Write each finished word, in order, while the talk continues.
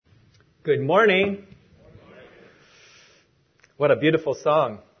Good morning. What a beautiful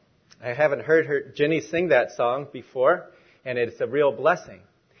song. I haven't heard Jenny sing that song before, and it's a real blessing.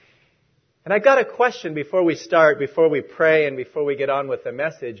 And I got a question before we start, before we pray, and before we get on with the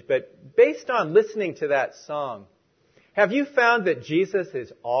message. But based on listening to that song, have you found that Jesus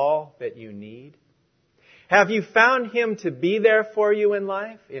is all that you need? Have you found Him to be there for you in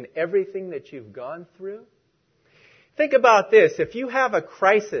life, in everything that you've gone through? Think about this. If you have a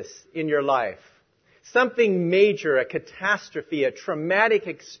crisis in your life, something major, a catastrophe, a traumatic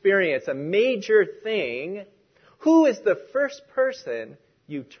experience, a major thing, who is the first person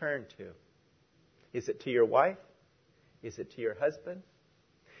you turn to? Is it to your wife? Is it to your husband?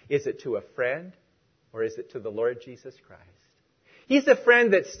 Is it to a friend? Or is it to the Lord Jesus Christ? He's a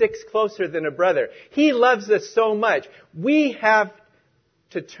friend that sticks closer than a brother. He loves us so much. We have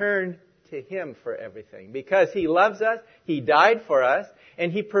to turn to Him for everything. Because He loves us, He died for us,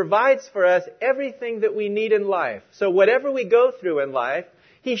 and He provides for us everything that we need in life. So whatever we go through in life,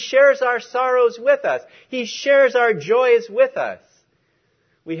 He shares our sorrows with us. He shares our joys with us.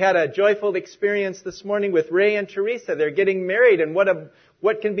 We had a joyful experience this morning with Ray and Teresa. They're getting married, and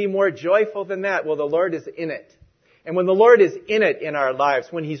what can be more joyful than that? Well, the Lord is in it. And when the Lord is in it in our lives,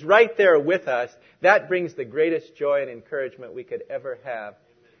 when He's right there with us, that brings the greatest joy and encouragement we could ever have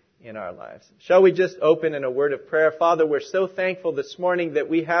in our lives. Shall we just open in a word of prayer? Father, we're so thankful this morning that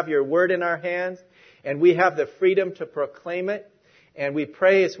we have Your Word in our hands and we have the freedom to proclaim it. And we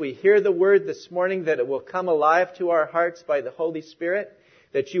pray as we hear the Word this morning that it will come alive to our hearts by the Holy Spirit,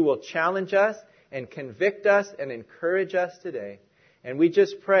 that You will challenge us and convict us and encourage us today. And we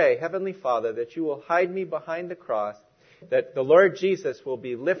just pray, Heavenly Father, that You will hide me behind the cross, that the Lord Jesus will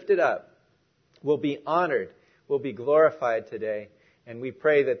be lifted up, will be honored, will be glorified today. And we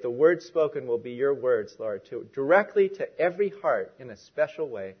pray that the words spoken will be Your words, Lord, directly to every heart in a special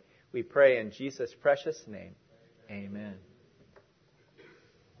way. We pray in Jesus' precious name. Amen.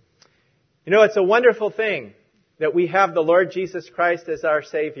 You know, it's a wonderful thing that we have the Lord Jesus Christ as our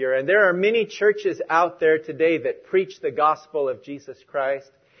Savior. And there are many churches out there today that preach the gospel of Jesus Christ.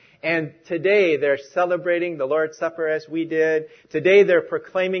 And today they're celebrating the Lord's Supper as we did. Today they're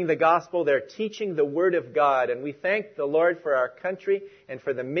proclaiming the gospel. They're teaching the Word of God. And we thank the Lord for our country and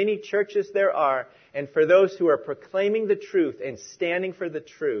for the many churches there are and for those who are proclaiming the truth and standing for the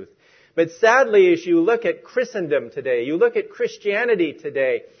truth. But sadly, as you look at Christendom today, you look at Christianity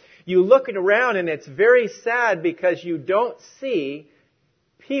today, you look around and it's very sad because you don't see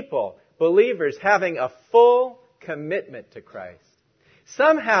people, believers, having a full commitment to Christ.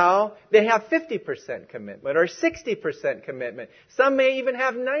 Somehow they have 50% commitment or 60% commitment. Some may even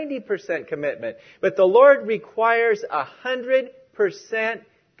have 90% commitment. But the Lord requires 100%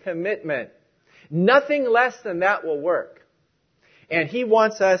 commitment. Nothing less than that will work. And He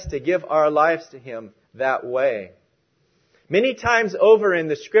wants us to give our lives to Him that way. Many times over in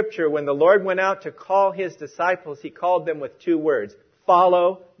the Scripture, when the Lord went out to call His disciples, He called them with two words: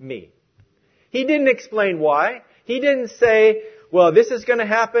 follow me. He didn't explain why. He didn't say, well, this is going to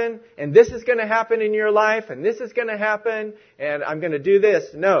happen, and this is going to happen in your life, and this is going to happen, and I'm going to do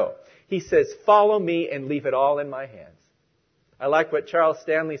this. No. He says, follow me and leave it all in my hands. I like what Charles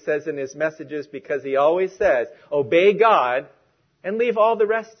Stanley says in his messages because he always says, obey God and leave all the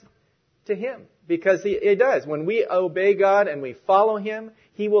rest to Him. Because He does. When we obey God and we follow Him,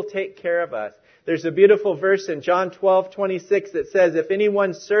 He will take care of us. There's a beautiful verse in John 12:26 that says, if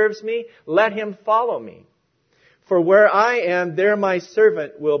anyone serves me, let him follow me. For where I am, there my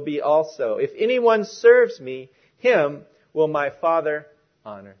servant will be also. If anyone serves me, him will my Father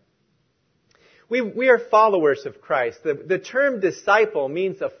honor. We are followers of Christ. The term disciple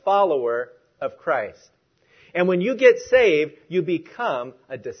means a follower of Christ. And when you get saved, you become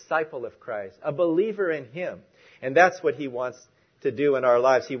a disciple of Christ, a believer in Him. And that's what He wants to do in our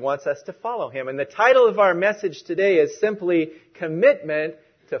lives. He wants us to follow Him. And the title of our message today is simply Commitment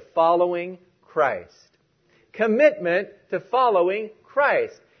to Following Christ. Commitment to following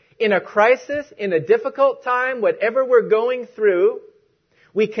Christ. In a crisis, in a difficult time, whatever we're going through,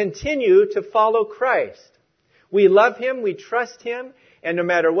 we continue to follow Christ. We love Him, we trust Him, and no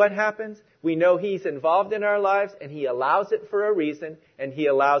matter what happens, we know He's involved in our lives, and He allows it for a reason, and He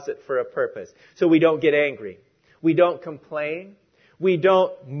allows it for a purpose. So we don't get angry. We don't complain. We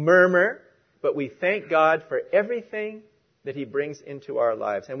don't murmur, but we thank God for everything that He brings into our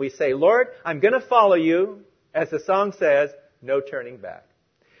lives. And we say, Lord, I'm going to follow You. As the song says, no turning back.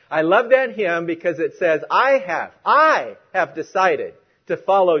 I love that hymn because it says, I have decided to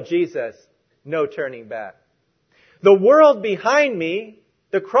follow Jesus, no turning back. The world behind me,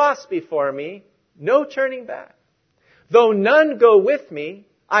 the cross before me, no turning back. Though none go with me,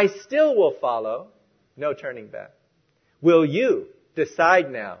 I still will follow. No turning back. Will you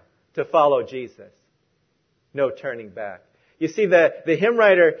decide now to follow Jesus? No turning back. You see, the hymn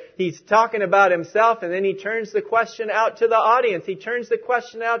writer, he's talking about himself, and then he turns the question out to the audience. He turns the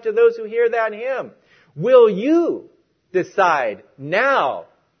question out to those who hear that hymn. Will you decide now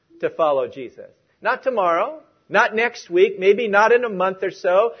to follow Jesus? Not tomorrow, not next week, maybe not in a month or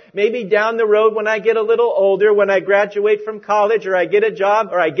so, maybe down the road when I get a little older, when I graduate from college, or I get a job,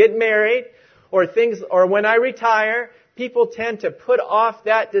 or I get married, or when I retire. People tend to put off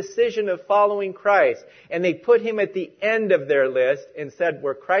that decision of following Christ, and they put Him at the end of their list instead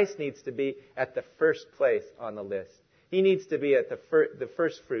where Christ needs to be at the first place on the list. He needs to be at the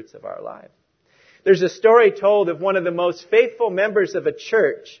first fruits of our lives. There's a story told of one of the most faithful members of a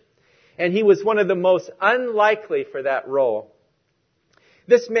church, and he was one of the most unlikely for that role.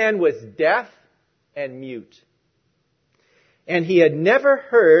 This man was deaf and mute, and he had never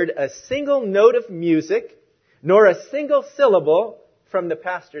heard a single note of music nor a single syllable from the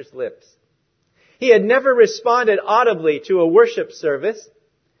pastor's lips. He had never responded audibly to a worship service,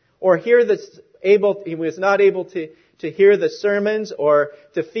 or he was not able to hear the sermons or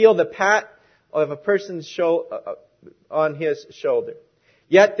to feel the pat of a person's on his shoulder.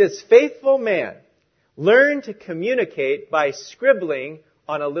 Yet this faithful man learned to communicate by scribbling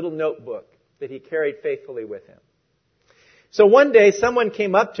on a little notebook that he carried faithfully with him. So one day, someone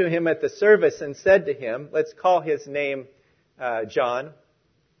came up to him at the service and said to him, let's call his name John.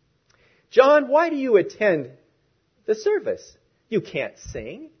 John, why do you attend the service? You can't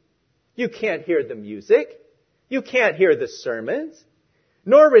sing. You can't hear the music. You can't hear the sermons.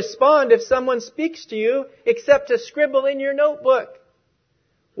 Nor respond if someone speaks to you except to scribble in your notebook.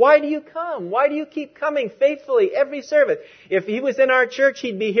 Why do you come? Why do you keep coming faithfully every service? If he was in our church,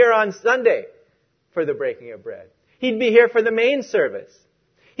 he'd be here on Sunday for the breaking of bread. He'd be here for the main service.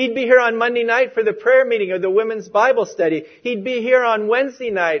 He'd be here on Monday night for the prayer meeting or the women's Bible study. He'd be here on Wednesday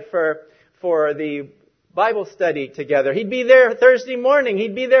night for the Bible study together. He'd be there Thursday morning.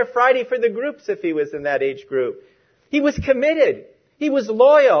 He'd be there Friday for the groups if he was in that age group. He was committed. He was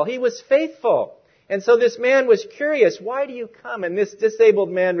loyal. He was faithful. And so this man was curious, why do you come? And this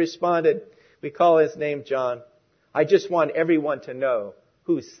disabled man responded, we call his name John, I just want everyone to know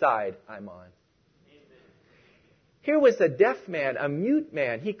whose side I'm on. Here was a deaf man, a mute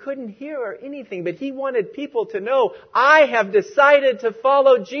man. He couldn't hear or anything, but he wanted people to know, I have decided to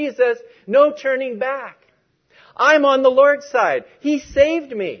follow Jesus, no turning back. I'm on the Lord's side. He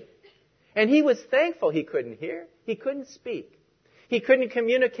saved me. And he was thankful he couldn't hear. He couldn't speak. He couldn't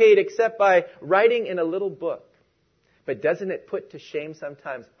communicate except by writing in a little book. But doesn't it put to shame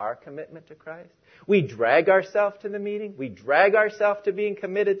sometimes our commitment to Christ? We drag ourselves to the meeting. We drag ourselves to being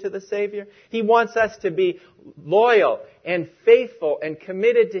committed to the Savior. He wants us to be loyal and faithful and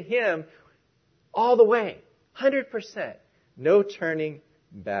committed to Him all the way. 100%. No turning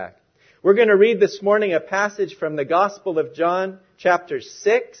back. We're going to read this morning a passage from the Gospel of John, chapter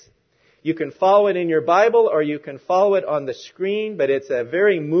 6. You can follow it in your Bible or you can follow it on the screen, but it's a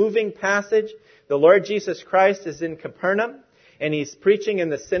very moving passage. The Lord Jesus Christ is in Capernaum, and He's preaching in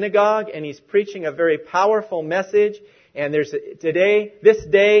the synagogue, and He's preaching a very powerful message. And this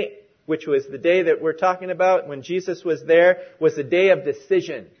day, which was the day that we're talking about when Jesus was there, was a day of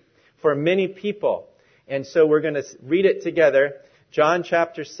decision for many people. And so we're going to read it together. John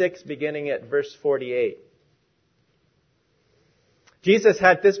chapter 6, beginning at verse 48. Jesus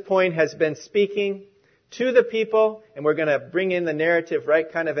at this point has been speaking to the people, and we're going to bring in the narrative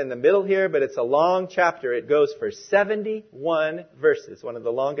right kind of in the middle here, but it's a long chapter. It goes for 71 verses, one of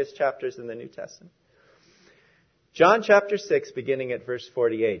the longest chapters in the New Testament. John chapter 6, beginning at verse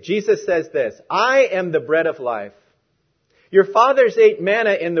 48. Jesus says this, I am the bread of life. Your fathers ate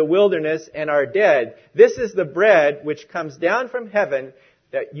manna in the wilderness and are dead. This is the bread which comes down from heaven,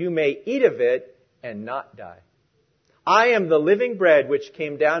 that you may eat of it and not die. I am the living bread which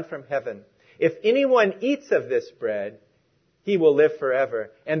came down from heaven. If anyone eats of this bread, he will live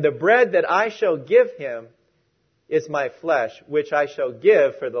forever. And the bread that I shall give him is my flesh, which I shall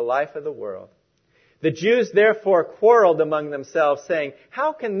give for the life of the world. The Jews therefore quarreled among themselves, saying,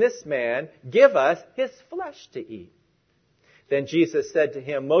 how can this man give us his flesh to eat? Then Jesus said to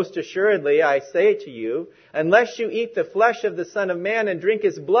him, most assuredly I say to you, unless you eat the flesh of the Son of Man and drink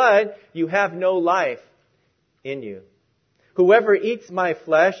His blood, you have no life in you. Whoever eats my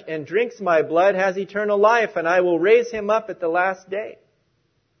flesh and drinks my blood has eternal life, and I will raise him up at the last day.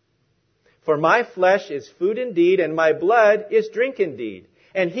 For my flesh is food indeed, and my blood is drink indeed.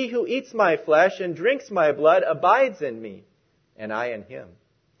 And he who eats my flesh and drinks my blood abides in me, and I in him.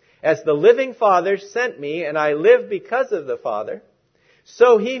 As the living Father sent me, and I live because of the Father,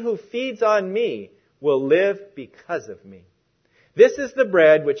 So he who feeds on me will live because of me. This is the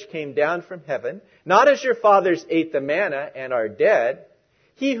bread which came down from heaven, not as your fathers ate the manna and are dead.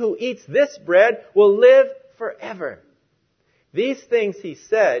 He who eats this bread will live forever. These things he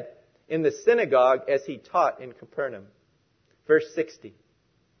said in the synagogue as he taught in Capernaum. Verse 60.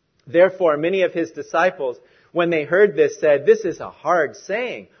 Therefore, many of his disciples, when they heard this, said, "This is a hard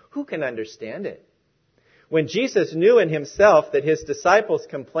saying. Who can understand it?" When Jesus knew in himself that his disciples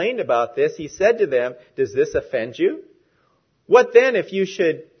complained about this, he said to them, "Does this offend you? What then if you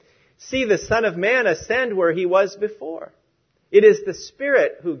should see the Son of Man ascend where he was before? It is the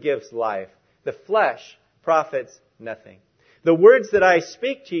Spirit who gives life. The flesh profits nothing. The words that I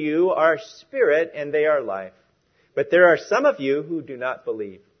speak to you are spirit and they are life. But there are some of you who do not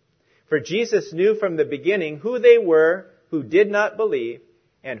believe." For Jesus knew from the beginning who they were who did not believe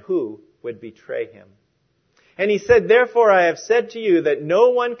and who would betray him. And he said, "Therefore I have said to you that no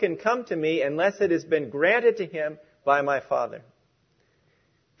one can come to me unless it has been granted to him by my Father."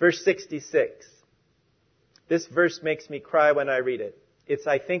 Verse 66. This verse makes me cry when I read it. It's,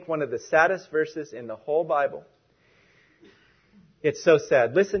 I think, one of the saddest verses in the whole Bible. It's so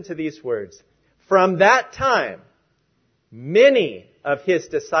sad. Listen to these words. From that time, many of his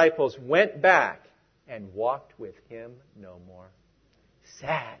disciples went back and walked with him no more.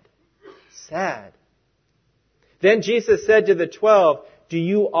 Sad. Sad. Then Jesus said to the 12, "Do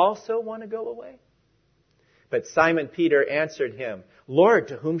you also want to go away?" But Simon Peter answered him, "Lord,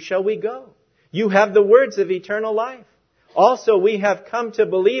 to whom shall we go? You have the words of eternal life. Also we have come to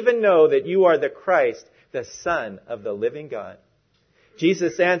believe and know that you are the Christ, the Son of the living God."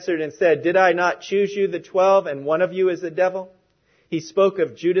 Jesus answered and said, "Did I not choose you, the 12, and one of you is a devil?" He spoke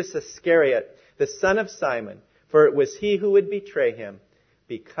of Judas Iscariot, the son of Simon, for it was he who would betray him,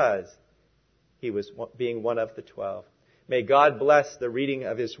 because he was being one of the 12. May God bless the reading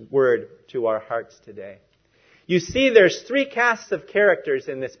of his word to our hearts today. You see, there's 3 casts of characters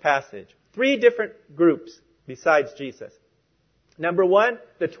in this passage. 3 different groups besides Jesus. Number 1,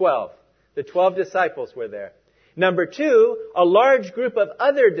 the 12. The 12 disciples were there. Number 2, a large group of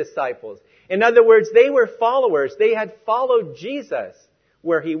other disciples. In other words, they were followers. They had followed Jesus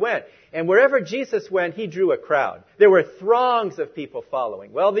where he went. And wherever Jesus went, he drew a crowd. There were throngs of people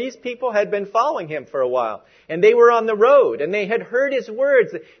following. Well, these people had been following him for a while. And they were on the road. And they had heard his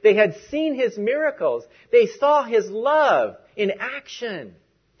words. They had seen his miracles. They saw his love in action.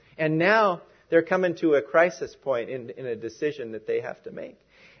 And now they're coming to a crisis point in a decision that they have to make.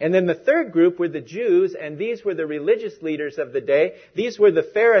 And then the third group were the Jews, and these were the religious leaders of the day. These were the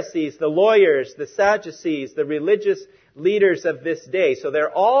Pharisees, the lawyers, the Sadducees, the religious leaders of this day. So they're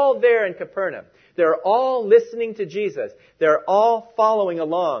all there in Capernaum. They're all listening to Jesus. They're all following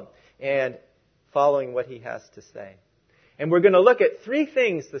along and following what he has to say. And we're going to look at 3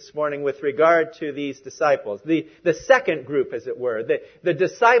 things this morning with regard to these disciples. The second group, as it were. The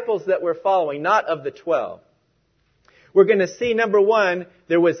disciples that were following, not of the 12. We're going to see, number 1,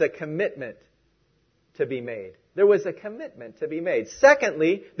 there was a commitment to be made. There was a commitment to be made.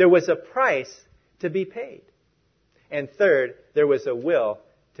 Secondly, there was a price to be paid. And third, there was a will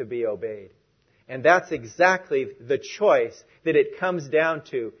to be obeyed. And that's exactly the choice that it comes down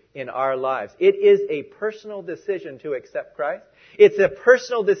to in our lives. It is a personal decision to accept Christ. It's a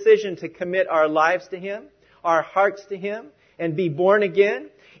personal decision to commit our lives to him, our hearts to him, and be born again.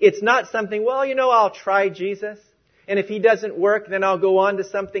 It's not something, well, I'll try Jesus. And if he doesn't work, then I'll go on to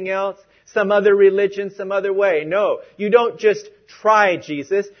something else, some other religion, some other way. No, you don't just try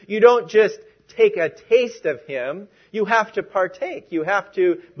Jesus. You don't just take a taste of him. You have to partake. You have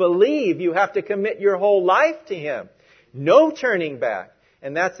to believe. You have to commit your whole life to him. No turning back.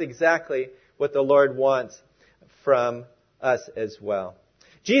 And that's exactly what the Lord wants from us as well.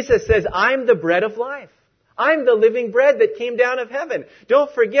 Jesus says, "I'm the bread of life. I'm the living bread that came down of heaven."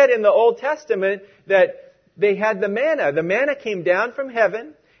 Don't forget in the Old Testament that they had the manna. The manna came down from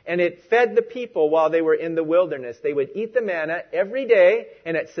heaven, and it fed the people while they were in the wilderness. They would eat the manna every day,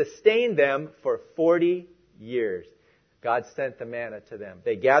 and it sustained them for 40 years. God sent the manna to them.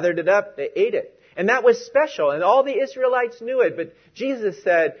 They gathered it up, they ate it. And that was special, and all the Israelites knew it. But Jesus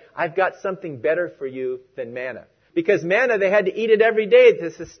said, "I've got something better for you than manna." Because manna, they had to eat it every day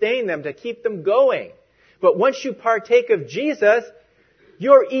to sustain them, to keep them going. But once you partake of Jesus,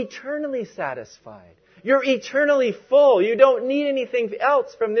 you're eternally satisfied. You're eternally full. You don't need anything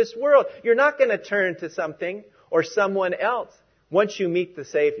else from this world. You're not going to turn to something or someone else once you meet the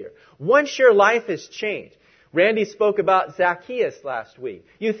Savior. Once your life has changed. Randy spoke about Zacchaeus last week.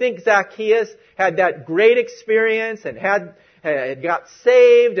 You think Zacchaeus had that great experience and got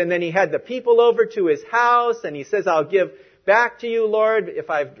saved, and then he had the people over to his house, and he says, "I'll give back to you, Lord, if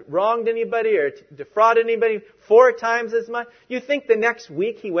I've wronged anybody or defrauded anybody 4 times as much. You think the next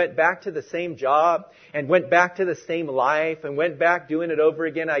week he went back to the same job and went back to the same life and went back doing it over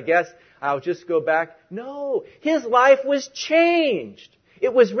again? I guess I'll just go back. No, his life was changed.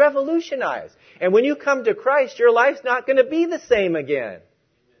 It was revolutionized. And when you come to Christ, your life's not going to be the same again.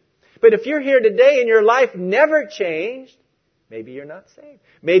 But if you're here today and your life never changed, maybe you're not saved.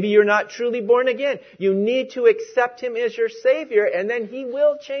 Maybe you're not truly born again. You need to accept Him as your Savior, and then He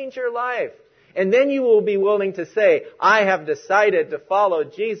will change your life. And then you will be willing to say, I have decided to follow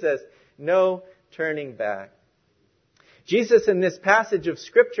Jesus. No turning back. Jesus in this passage of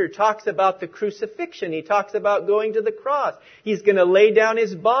Scripture talks about the crucifixion. He talks about going to the cross. He's going to lay down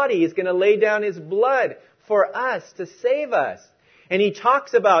His body. He's going to lay down His blood for us to save us. And He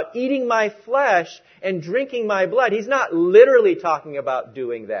talks about eating my flesh and drinking my blood. He's not literally talking about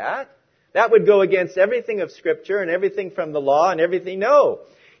doing that. That would go against everything of Scripture and everything from the law and everything. No.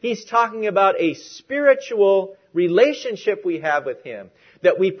 He's talking about a spiritual relationship we have with Him.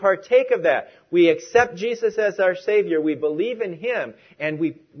 That we partake of that. We accept Jesus as our Savior. We believe in Him. And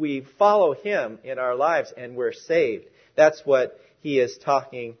we follow Him in our lives. And we're saved. That's what He is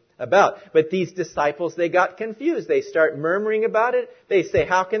talking about. But these disciples, they got confused. They start murmuring about it. They say,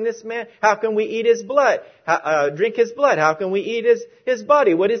 how can we eat His blood? Drink His blood? How can we eat His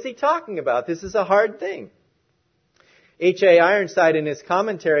body? What is He talking about? This is a hard thing. H.A. Ironside in his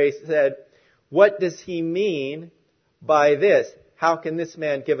commentary said, what does He mean by this? How can this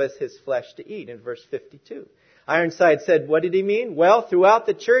man give us his flesh to eat? In verse 52. Ironside said, what did he mean? Well, throughout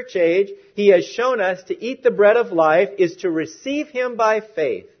the church age, He has shown us to eat the bread of life is to receive Him by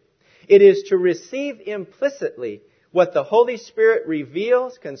faith. It is to receive implicitly what the Holy Spirit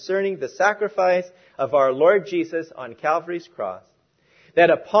reveals concerning the sacrifice of our Lord Jesus on Calvary's cross. That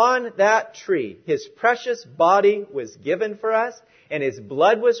upon that tree, His precious body was given for us, and His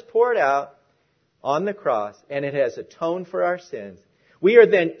blood was poured out on the cross, and it has atoned for our sins. We are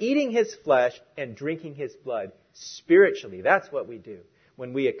then eating His flesh and drinking His blood spiritually. That's what we do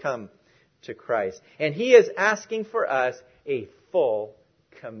when we come to Christ. And He is asking for us a full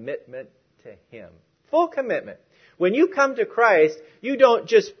commitment to Him. Full commitment. When you come to Christ, you don't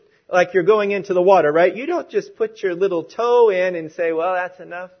just, like you're going into the water, right? You don't just put your little toe in and say, well, that's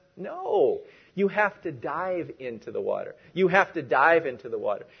enough. No. You have to dive into the water. You have to dive into the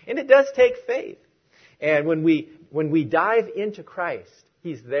water. And it does take faith. And when we dive into Christ,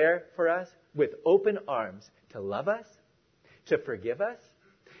 He's there for us with open arms to love us, to forgive us,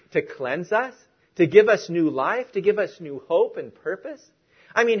 to cleanse us, to give us new life, to give us new hope and purpose.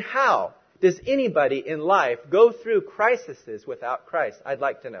 I mean, how does anybody in life go through crises without Christ? I'd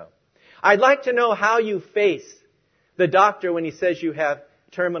like to know. I'd like to know how you face the doctor when he says you have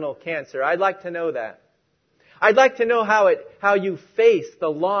terminal cancer. I'd like to know that. I'd like to know how you face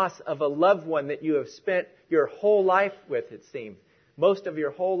the loss of a loved one that you have spent your whole life with, it seems. Most of your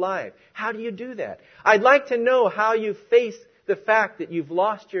whole life. How do you do that? I'd like to know how you face the fact that you've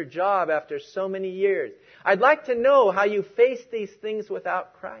lost your job after so many years. I'd like to know how you face these things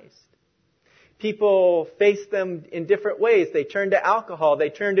without Christ. People face them in different ways. They turn to alcohol.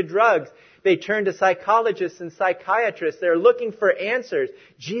 They turn to drugs. They turn to psychologists and psychiatrists. They're looking for answers.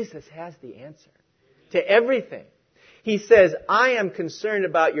 Jesus has the answer to everything. He says, I am concerned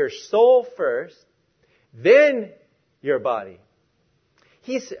about your soul first, then your body.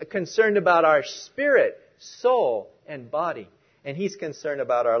 He's concerned about our spirit, soul, and body. And He's concerned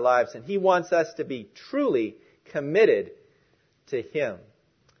about our lives. And He wants us to be truly committed to Him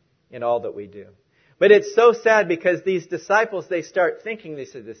in all that we do. But it's so sad because these disciples, they start thinking, they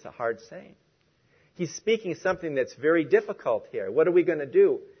say, this is a hard saying. He's speaking something that's very difficult here. What are we going to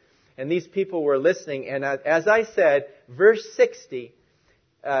do? And these people were listening. And as I said, verse 60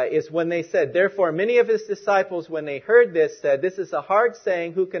 is when they said, therefore many of His disciples, when they heard this, said, this is a hard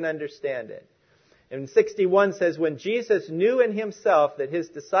saying, who can understand it? And 61 says, when Jesus knew in Himself that His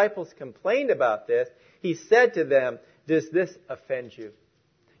disciples complained about this, He said to them, does this offend you?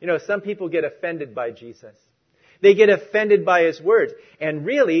 You know, some people get offended by Jesus. They get offended by His words. And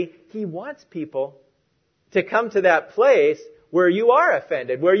really, He wants people to come to that place where you are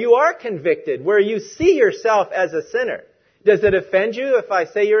offended, where you are convicted, where you see yourself as a sinner. Does it offend you if I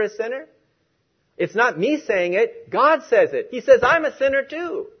say you're a sinner? It's not me saying it. God says it. He says, I'm a sinner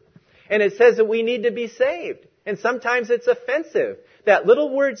too. And it says that we need to be saved. And sometimes it's offensive. That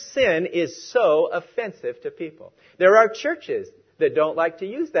little word sin is so offensive to people. There are churches that don't like to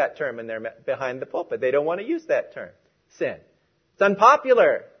use that term and they're behind the pulpit. They don't want to use that term, sin. It's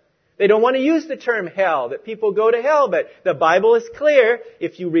unpopular. They don't want to use the term hell, that people go to hell, but the Bible is clear.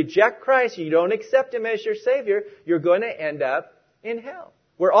 If you reject Christ, you don't accept Him as your Savior, you're going to end up in hell.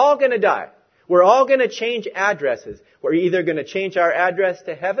 We're all going to die. We're all going to change addresses. We're either going to change our address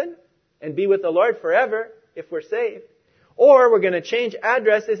to heaven and be with the Lord forever if we're saved, or we're going to change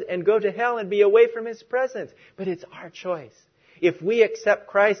addresses and go to hell and be away from His presence. But it's our choice. If we accept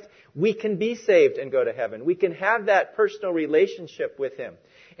Christ, we can be saved and go to heaven. We can have that personal relationship with Him.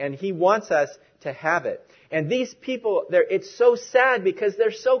 And He wants us to have it. And these people, it's so sad because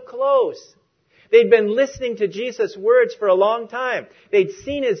they're so close. They'd been listening to Jesus' words for a long time. They'd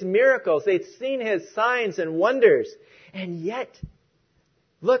seen His miracles. They'd seen His signs and wonders. And yet,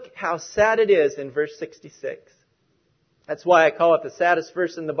 look how sad it is in verse 66. That's why I call it the saddest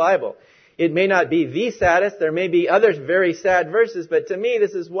verse in the Bible. It may not be the saddest. There may be other very sad verses, but to me,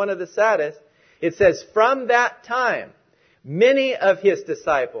 this is one of the saddest. It says, from that time, many of His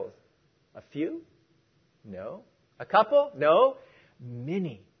disciples. A few? No. A couple? No.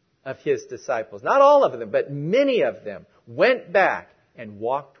 Many of His disciples. Not all of them, but many of them went back and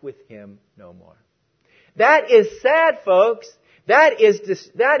walked with Him no more. That is sad, folks. That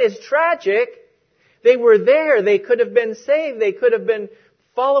is tragic. They were there. They could have been saved. They could have been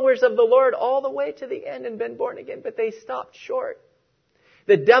followers of the Lord all the way to the end and been born again, but they stopped short.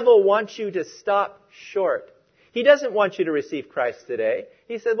 The devil wants you to stop short. He doesn't want you to receive Christ today.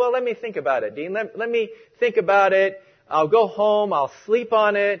 He said, well, let me think about it, Dean. Let me think about it. I'll go home. I'll sleep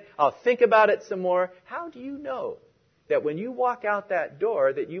on it. I'll think about it some more. How do you know that when you walk out that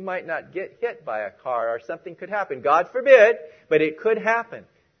door that you might not get hit by a car or something could happen? God forbid, but it could happen.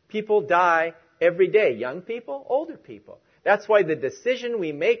 People die every day. Young people, older people. That's why the decision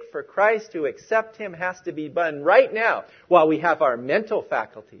we make for Christ to accept Him has to be done right now while we have our mental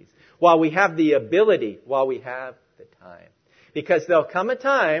faculties, while we have the ability, while we have the time. Because there'll come a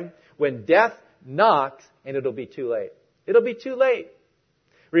time when death knocks and it'll be too late. It'll be too late.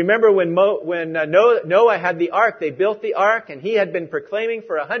 Remember when Noah had the ark, they built the ark, and he had been proclaiming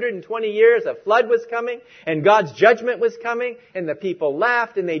for 120 years a flood was coming, and God's judgment was coming, and the people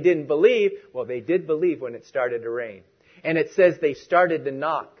laughed and they didn't believe. Well, they did believe when it started to rain. And it says they started to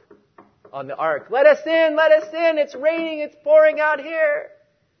knock on the ark. Let us in, it's raining, it's pouring out here.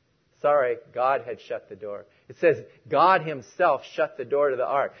 Sorry, God had shut the door. It says God Himself shut the door to the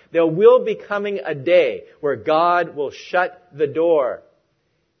ark. There will be coming a day where God will shut the door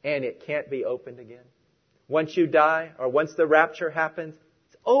and it can't be opened again. Once you die or once the rapture happens,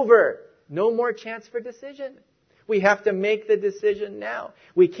 it's over. No more chance for decision. We have to make the decision now.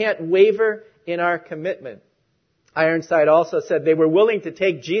 We can't waver in our commitment. Ironside also said they were willing to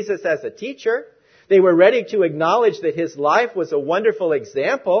take Jesus as a teacher. They were ready to acknowledge that His life was a wonderful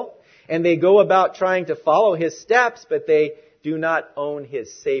example, and they go about trying to follow His steps, but they do not own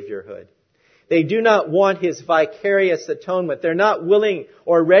His saviorhood. They do not want His vicarious atonement. They're not willing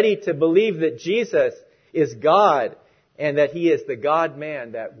or ready to believe that Jesus is God and that He is the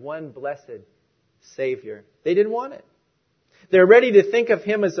God-man, that one blessed Savior. They didn't want it. They're ready to think of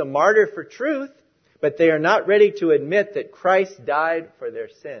Him as a martyr for truth, but they are not ready to admit that Christ died for their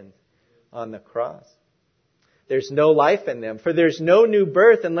sins on the cross. There's no life in them, for there's no new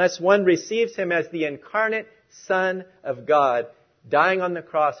birth unless one receives Him as the incarnate Son of God, dying on the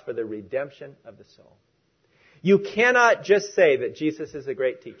cross for the redemption of the soul. You cannot just say that Jesus is a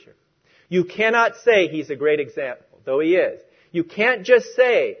great teacher. You cannot say He's a great example, though He is. You can't just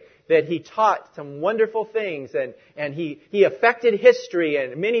say that He taught some wonderful things and He affected history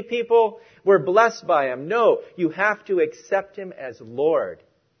and many people were blessed by Him. No, you have to accept Him as Lord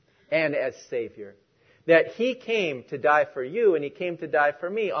and as Savior. That He came to die for you and He came to die for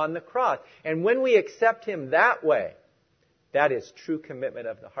me on the cross. And when we accept Him that way, that is true commitment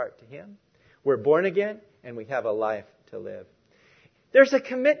of the heart to Him. We're born again and we have a life to live. There's a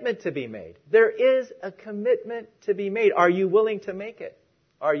commitment to be made. There is a commitment to be made. Are you willing to make it?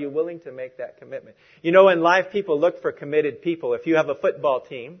 Are you willing to make that commitment? You know, in life, people look for committed people. If you have a football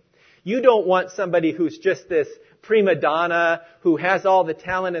team, you don't want somebody who's just this prima donna who has all the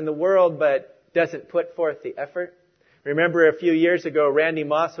talent in the world but doesn't put forth the effort. Remember a few years ago, Randy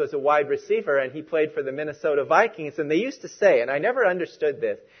Moss was a wide receiver and he played for the Minnesota Vikings. And they used to say, and I never understood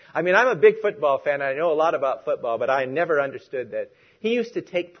this. I mean, I'm a big football fan. I know a lot about football, but I never understood that. He used to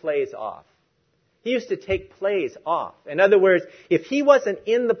take plays off. He used to take plays off. In other words, if he wasn't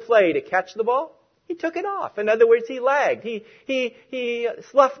in the play to catch the ball, he took it off. In other words, he lagged. He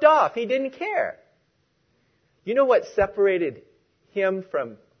sloughed off. He didn't care. You know what separated him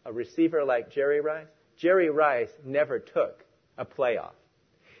from a receiver like Jerry Rice? Jerry Rice never took a play off.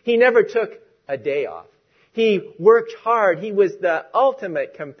 He never took a day off. He worked hard. He was the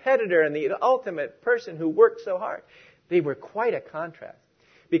ultimate competitor and the ultimate person who worked so hard. They were quite a contrast.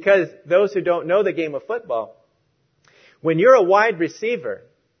 Because those who don't know the game of football, when you're a wide receiver,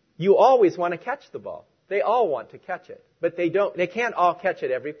 you always want to catch the ball. They all want to catch it. But they can't all catch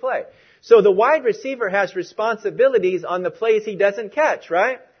it every play. So the wide receiver has responsibilities on the plays he doesn't catch,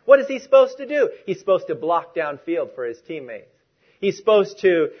 right? What is he supposed to do? He's supposed to block downfield for his teammates. He's supposed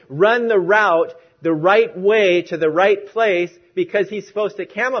to run the route the right way to the right place because he's supposed to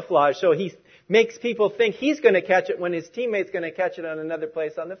camouflage. So he makes people think he's going to catch it when his teammate's going to catch it on another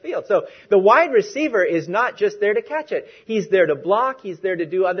place on the field. So the wide receiver is not just there to catch it. He's there to block. He's there to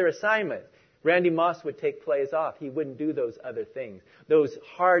do other assignments. Randy Moss would take plays off. He wouldn't do those other things. Those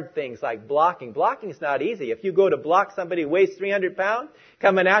hard things like blocking. Blocking is not easy. If you go to block somebody who weighs 300 pounds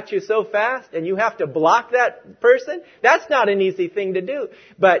coming at you so fast and you have to block that person, that's not an easy thing to do.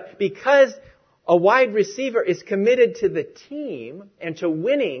 But because a wide receiver is committed to the team and to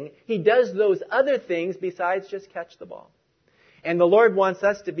winning, he does those other things besides just catch the ball. And the Lord wants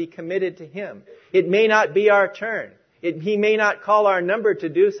us to be committed to Him. It may not be our turn. He may not call our number to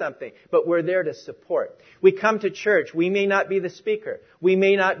do something, but we're there to support. We come to church. We may not be the speaker. We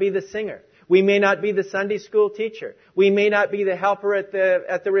may not be the singer. We may not be the Sunday school teacher. We may not be the helper at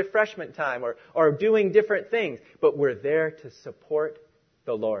the refreshment time or doing different things, but we're there to support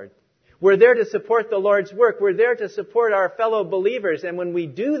the Lord. We're there to support the Lord's work. We're there to support our fellow believers. And when we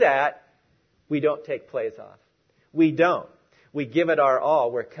do that, we don't take plays off. We don't. We give it our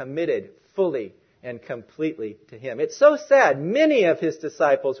all. We're committed fully and completely to Him. It's so sad. Many of His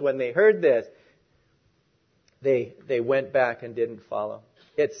disciples, when they heard this, they went back and didn't follow.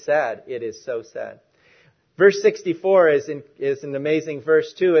 It's sad. It is so sad. Verse 64 is an amazing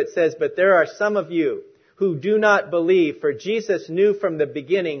verse too. It says, "But there are some of you who do not believe, for Jesus knew from the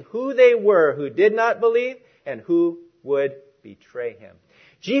beginning who they were who did not believe and who would betray Him."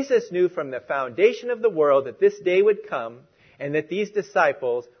 Jesus knew from the foundation of the world that this day would come and that these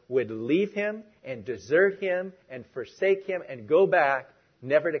disciples would leave Him and desert Him and forsake Him and go back,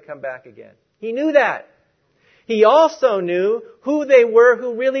 never to come back again. He knew that. He also knew who they were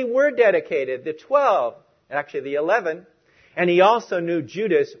who really were dedicated, the 12, actually the 11. And He also knew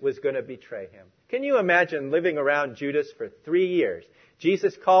Judas was going to betray Him. Can you imagine living around Judas for 3 years?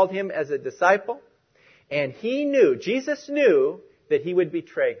 Jesus called him as a disciple, and Jesus knew that he would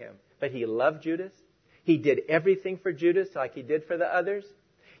betray him. But He loved Judas. He did everything for Judas like He did for the others.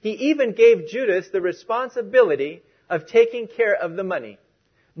 He even gave Judas the responsibility of taking care of the money,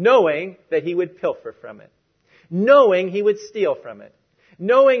 knowing that he would pilfer from it, knowing he would steal from it,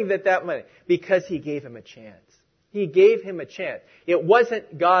 knowing that money, because He gave him a chance. He gave him a chance. It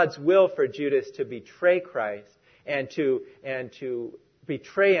wasn't God's will for Judas to betray Christ and to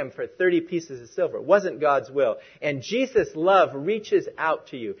betray Him for 30 pieces of silver. It wasn't God's will. And Jesus' love reaches out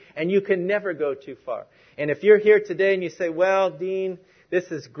to you, and you can never go too far. And if you're here today and you say, "Well, Dean, this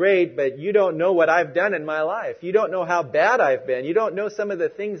is great, but you don't know what I've done in my life. You don't know how bad I've been. You don't know some of the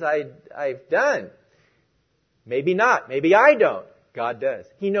things I've done." Maybe not. Maybe I don't. God does.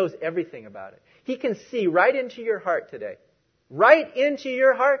 He knows everything about it. He can see right into your heart today. Right into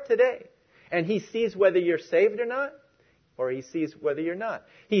your heart today. And He sees whether you're saved or not, or He sees whether you're not.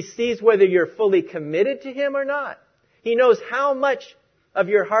 He sees whether you're fully committed to Him or not. He knows how much of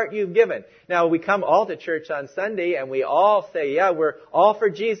your heart you've given. Now, we come all to church on Sunday and we all say, yeah, we're all for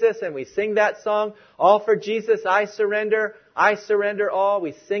Jesus, and we sing that song, "All for Jesus, I surrender all."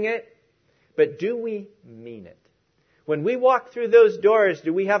 We sing it. But do we mean it? When we walk through those doors,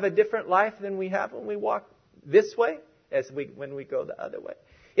 do we have a different life than we have when we walk this way when we go the other way?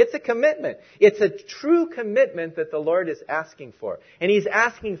 It's a commitment. It's a true commitment that the Lord is asking for. And He's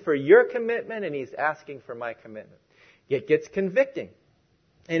asking for your commitment, and He's asking for my commitment. It gets convicting.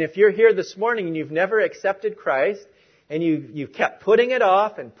 And if you're here this morning and you've never accepted Christ, and you've kept putting it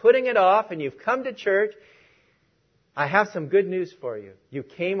off, and you've come to church, I have some good news for you. You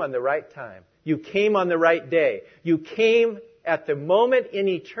came on the right time. You came on the right day. You came at the moment in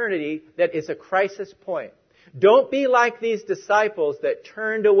eternity that is a crisis point. Don't be like these disciples that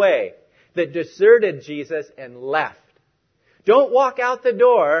turned away, that deserted Jesus and left. Don't walk out the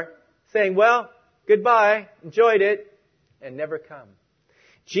door saying, "Well, goodbye, enjoyed it," and never come.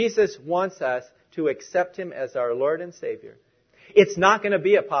 Jesus wants us to accept Him as our Lord and Savior. It's not going to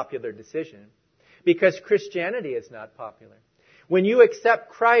be a popular decision, because Christianity is not popular. When you accept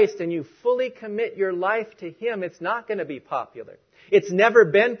Christ and you fully commit your life to Him, it's not going to be popular. It's never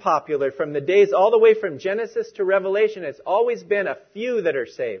been popular from the days all the way from Genesis to Revelation. It's always been a few that are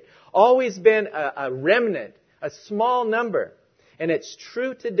saved. Always been a remnant, a small number. And it's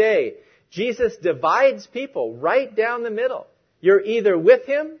true today. Jesus divides people right down the middle. You're either with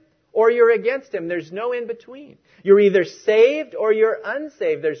Him or you're against Him. There's no in between. You're either saved or you're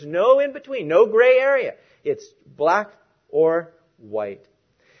unsaved. There's no in between, no gray area. It's black or white.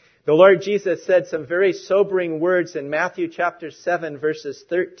 The Lord Jesus said some very sobering words in Matthew chapter 7, verses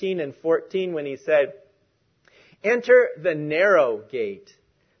 13 and 14 when He said, "Enter the narrow gate.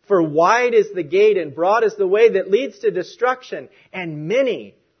 For wide is the gate and broad is the way that leads to destruction, and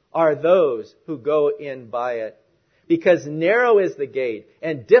many are those who go in by it. Because narrow is the gate,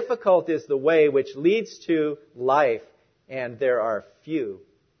 and difficult is the way which leads to life, and there are few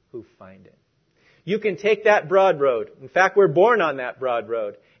who find it." You can take that broad road. In fact, we're born on that broad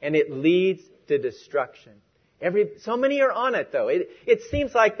road, and it leads to destruction. So many are on it, though. It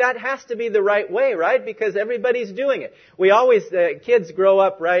seems like that has to be the right way, right? Because everybody's doing it. We always, kids grow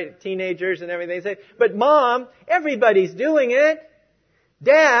up, right? Teenagers and everything. They say, "But Mom, everybody's doing it.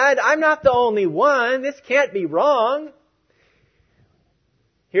 Dad, I'm not the only one. This can't be wrong."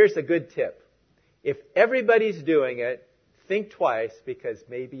 Here's a good tip. If everybody's doing it, think twice, because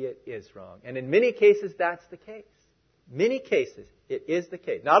maybe it is wrong. And in many cases, that's the case. Many cases, it is the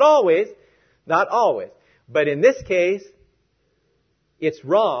case. Not always. But in this case, it's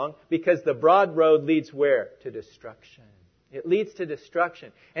wrong because the broad road leads where? To destruction. It leads to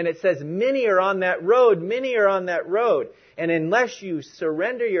destruction. And it says many are on that road. Many are on that road. And unless you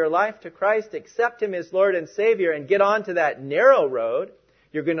surrender your life to Christ, accept Him as Lord and Savior, and get onto that narrow road,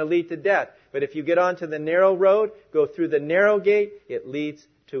 you're going to lead to death. But if you get onto the narrow road, go through the narrow gate, it leads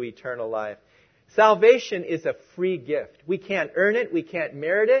to eternal life. Salvation is a free gift. We can't earn it. We can't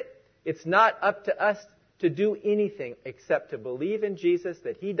merit it. It's not up to us to do anything except to believe in Jesus,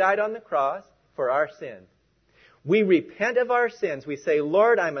 that He died on the cross for our sins. We repent of our sins. We say,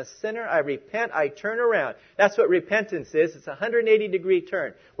 "Lord, I'm a sinner. I repent. I turn around." That's what repentance is. It's a 180-degree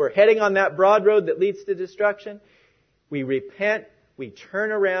turn. We're heading on that broad road that leads to destruction. We repent. We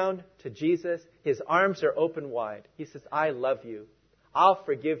turn around to Jesus. His arms are open wide. He says, "I love you. I'll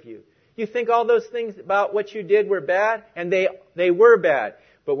forgive you." You think all those things about what you did were bad? And they were bad.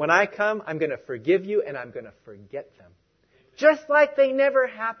 But when I come, I'm going to forgive you and I'm going to forget them. Just like they never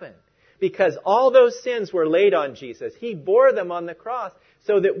happened. Because all those sins were laid on Jesus. He bore them on the cross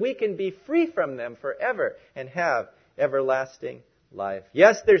so that we can be free from them forever and have everlasting life.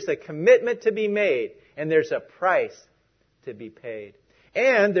 Yes, there's a commitment to be made, and there's a price to be paid.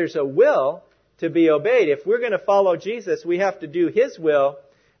 And there's a will to be obeyed. If we're going to follow Jesus, we have to do His will,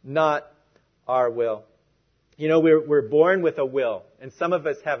 not our will. You know, we're born with a will, and some of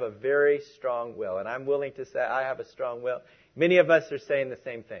us have a very strong will, and I'm willing to say I have a strong will. Many of us are saying the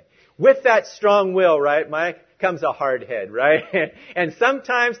same thing. With that strong will, right, Mike, comes a hard head, right? And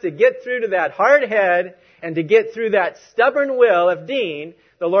sometimes to get through to that hard head and to get through that stubborn will of Dean,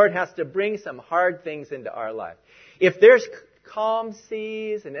 the Lord has to bring some hard things into our life. If there's calm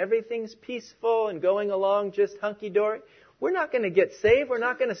seas and everything's peaceful and going along just hunky-dory, we're not going to get saved. We're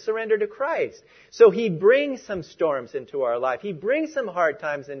not going to surrender to Christ. So He brings some storms into our life. He brings some hard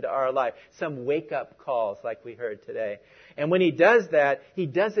times into our life. Some wake-up calls like we heard today. And when He does that, He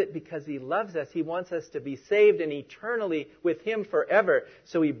does it because He loves us. He wants us to be saved and eternally with Him forever.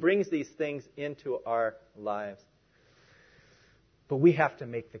 So He brings these things into our lives. But we have to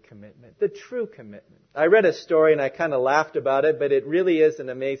make the commitment, the true commitment. I read a story and I kind of laughed about it, but it really is an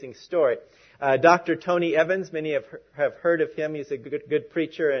amazing story. Dr. Tony Evans, many have heard of him. He's a good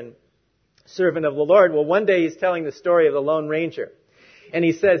preacher and servant of the Lord. Well, one day he's telling the story of the Lone Ranger. And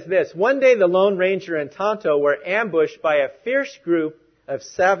he says this: "One day the Lone Ranger and Tonto were ambushed by a fierce group of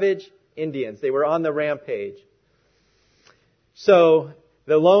savage Indians. They were on the rampage. So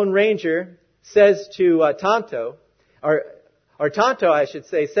the Lone Ranger says to Tonto, or Tonto, I should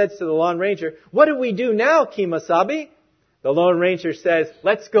say, says to the Lone Ranger, 'What do we do now, Kemosabe?' The Lone Ranger says,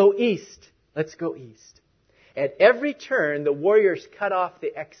 'Let's go east. Let's go east.' At every turn, the warriors cut off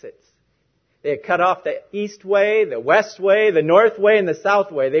the exits. They had cut off the east way, the west way, the north way, and the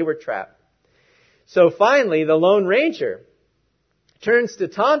south way. They were trapped. So finally, the Lone Ranger turns to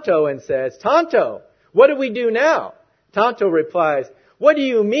Tonto and says, 'Tonto, what do we do now?' Tonto replies, 'What do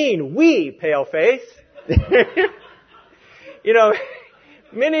you mean, we, paleface?' You know,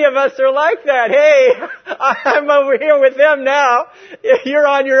 many of us are like that. 'Hey, I'm over here with them now. You're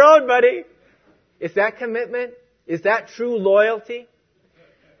on your own, buddy.' Is that commitment? Is that true loyalty?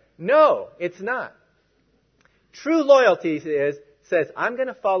 No, it's not. True loyalty says, I'm going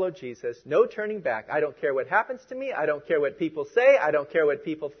to follow Jesus, no turning back. I don't care what happens to me. I don't care what people say. I don't care what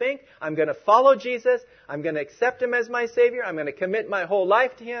people think. I'm going to follow Jesus. I'm going to accept Him as my Savior. I'm going to commit my whole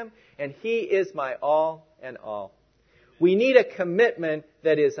life to Him. And He is my all and all. We need a commitment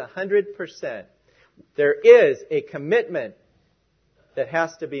that is 100%. There is a commitment that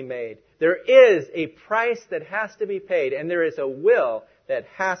has to be made. There is a price that has to be paid, and there is a will that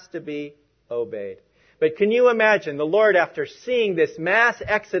has to be obeyed. But can you imagine the Lord, after seeing this mass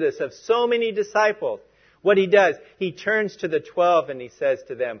exodus of so many disciples, what He does? He turns to the 12 and He says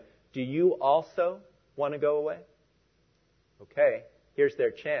to them, do you also want to go away? Okay, here's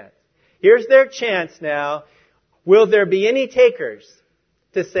their chance. Here's their chance now. Will there be any takers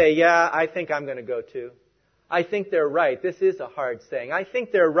to say, yeah, I think I'm going to go too? I think they're right. This is a hard saying. I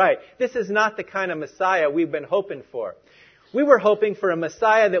think they're right. This is not the kind of Messiah we've been hoping for. We were hoping for a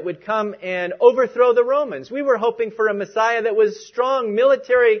Messiah that would come and overthrow the Romans. We were hoping for a Messiah that was strong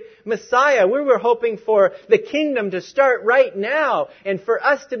military Messiah. We were hoping for the kingdom to start right now and for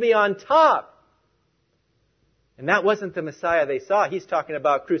us to be on top. And that wasn't the Messiah they saw. He's talking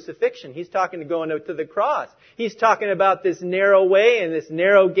about crucifixion. He's talking to going to the cross. He's talking about this narrow way and this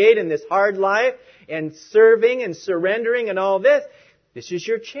narrow gate and this hard life and serving and surrendering and all this. This is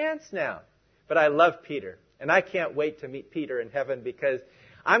your chance now. But I love Peter. And I can't wait to meet Peter in heaven, because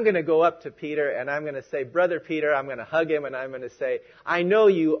I'm going to go up to Peter and I'm going to say, Brother Peter, I'm going to hug him and I'm going to say, I know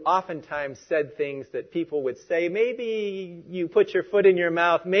you oftentimes said things that people would say. Maybe you put your foot in your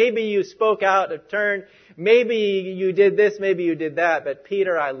mouth. Maybe you spoke out of turn. Maybe you did this. Maybe you did that. But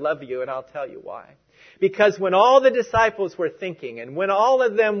Peter, I love you, and I'll tell you why. Because when all the disciples were thinking and when all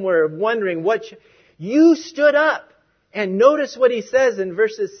of them were wondering you stood up. And notice what he says in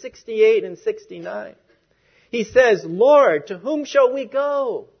verses 68 and 69. He says, Lord, to whom shall we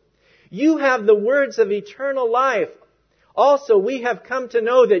go? You have the words of eternal life. Also, we have come to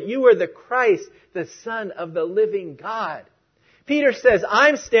know that you are the Christ, the Son of the living God. Peter says,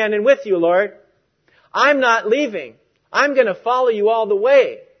 I'm standing with you, Lord. I'm not leaving. I'm going to follow you all the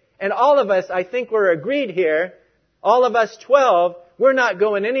way. And all of us, I think we're agreed here, all of us 12, we're not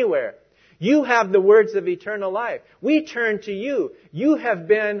going anywhere. You have the words of eternal life. We turn to you. You have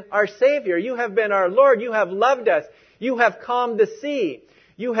been our Savior. You have been our Lord. You have loved us. You have calmed the sea.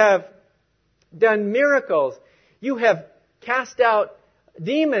 You have done miracles. You have cast out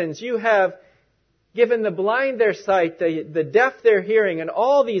demons. You have given the blind their sight, the deaf their hearing, and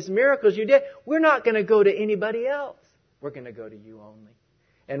all these miracles you did. We're not going to go to anybody else. We're going to go to you only.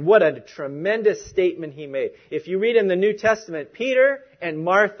 And what a tremendous statement he made. If you read in the New Testament, Peter and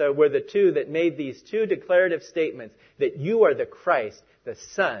Martha were the two that made these two declarative statements, that you are the Christ, the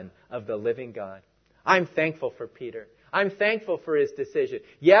Son of the living God. I'm thankful for Peter. I'm thankful for his decision.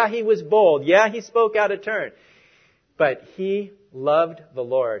 Yeah, he was bold. Yeah, he spoke out of turn. But he loved the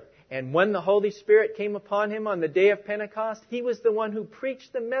Lord. And when the Holy Spirit came upon him on the day of Pentecost, he was the one who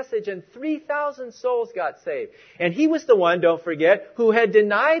preached the message, and 3,000 souls got saved. And he was the one, don't forget, who had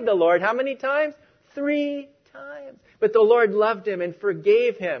denied the Lord how many times? 3 times. But the Lord loved him and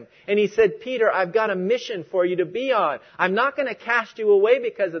forgave him. And he said, Peter, I've got a mission for you to be on. I'm not going to cast you away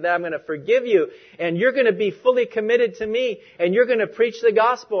because of that. I'm going to forgive you. And you're going to be fully committed to me. And you're going to preach the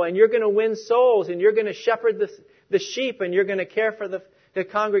gospel. And you're going to win souls. And you're going to shepherd the sheep. And you're going to care for the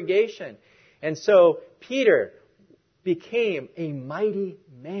congregation. And so Peter became a mighty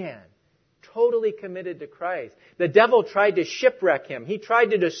man, totally committed to Christ. The devil tried to shipwreck him. He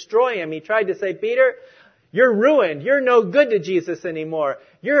tried to destroy him. He tried to say, Peter, you're ruined. You're no good to Jesus anymore.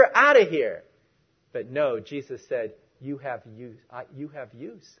 You're out of here. But no, Jesus said, you have use.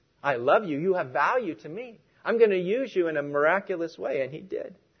 I love you. You have value to me. I'm going to use you in a miraculous way. And he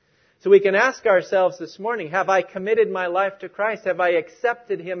did. So we can ask ourselves this morning, have I committed my life to Christ? Have I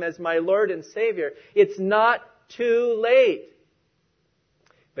accepted Him as my Lord and Savior? It's not too late.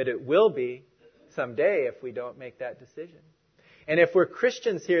 But it will be someday if we don't make that decision. And if we're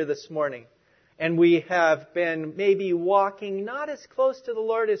Christians here this morning, and we have been maybe walking not as close to the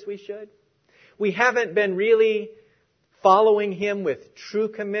Lord as we should, we haven't been really following Him with true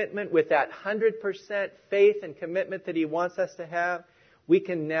commitment, with that 100% faith and commitment that He wants us to have, we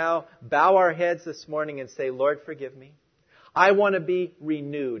can now bow our heads this morning and say, Lord, forgive me. I want to be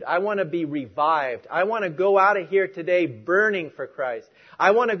renewed. I want to be revived. I want to go out of here today burning for Christ.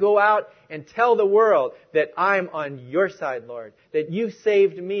 I want to go out and tell the world that I'm on your side, Lord, that you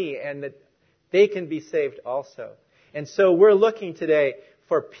saved me and that they can be saved also. And so we're looking today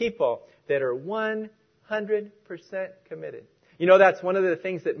for people that are 100% committed. You know, that's one of the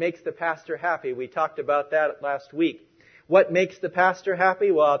things that makes the pastor happy. We talked about that last week. What makes the pastor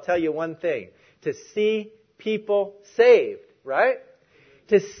happy? Well, I'll tell you one thing. To see people saved, right?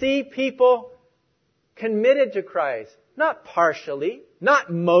 To see people committed to Christ. Not partially,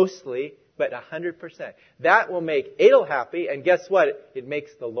 not mostly, but 100%. That will make Adel happy, and guess what? It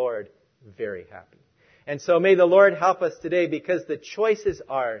makes the Lord very happy. And so may the Lord help us today, because the choice is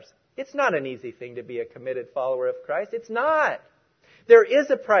ours. It's not an easy thing to be a committed follower of Christ. It's not. There is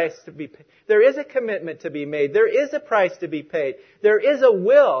a price to be paid. There is a commitment to be made. There is a price to be paid. There is a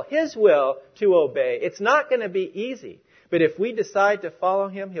will, His will, to obey. It's not going to be easy. But if we decide to follow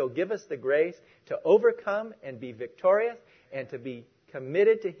Him, He'll give us the grace to overcome and be victorious and to be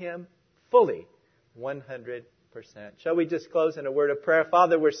committed to Him fully, 100%. Shall we just close in a word of prayer?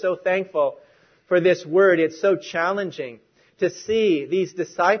 Father, we're so thankful for this word. It's so challenging to see these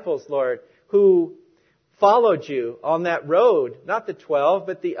disciples, Lord, who followed you on that road, not the 12,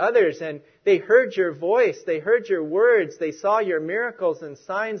 but the others, and they heard your voice, they heard your words, they saw your miracles and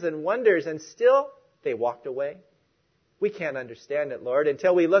signs and wonders, and still they walked away. We can't understand it, Lord,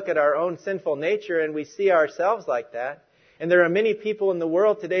 until we look at our own sinful nature and we see ourselves like that. And there are many people in the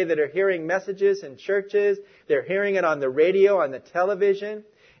world today that are hearing messages in churches, they're hearing it on the radio, on the television,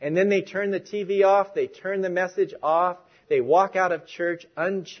 and then they turn the TV off, they turn the message off, they walk out of church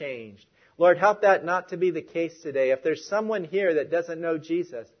unchanged. Lord, help that not to be the case today. If there's someone here that doesn't know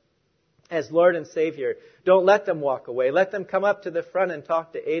Jesus as Lord and Savior, don't let them walk away. Let them come up to the front and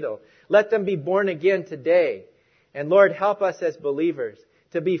talk to Adel. Let them be born again today. And Lord, help us as believers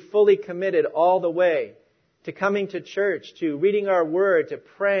to be fully committed all the way to coming to church, to reading our word, to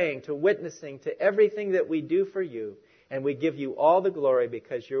praying, to witnessing, to everything that we do for you. And we give you all the glory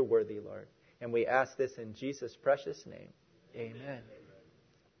because you're worthy, Lord. And we ask this in Jesus' precious name. Amen.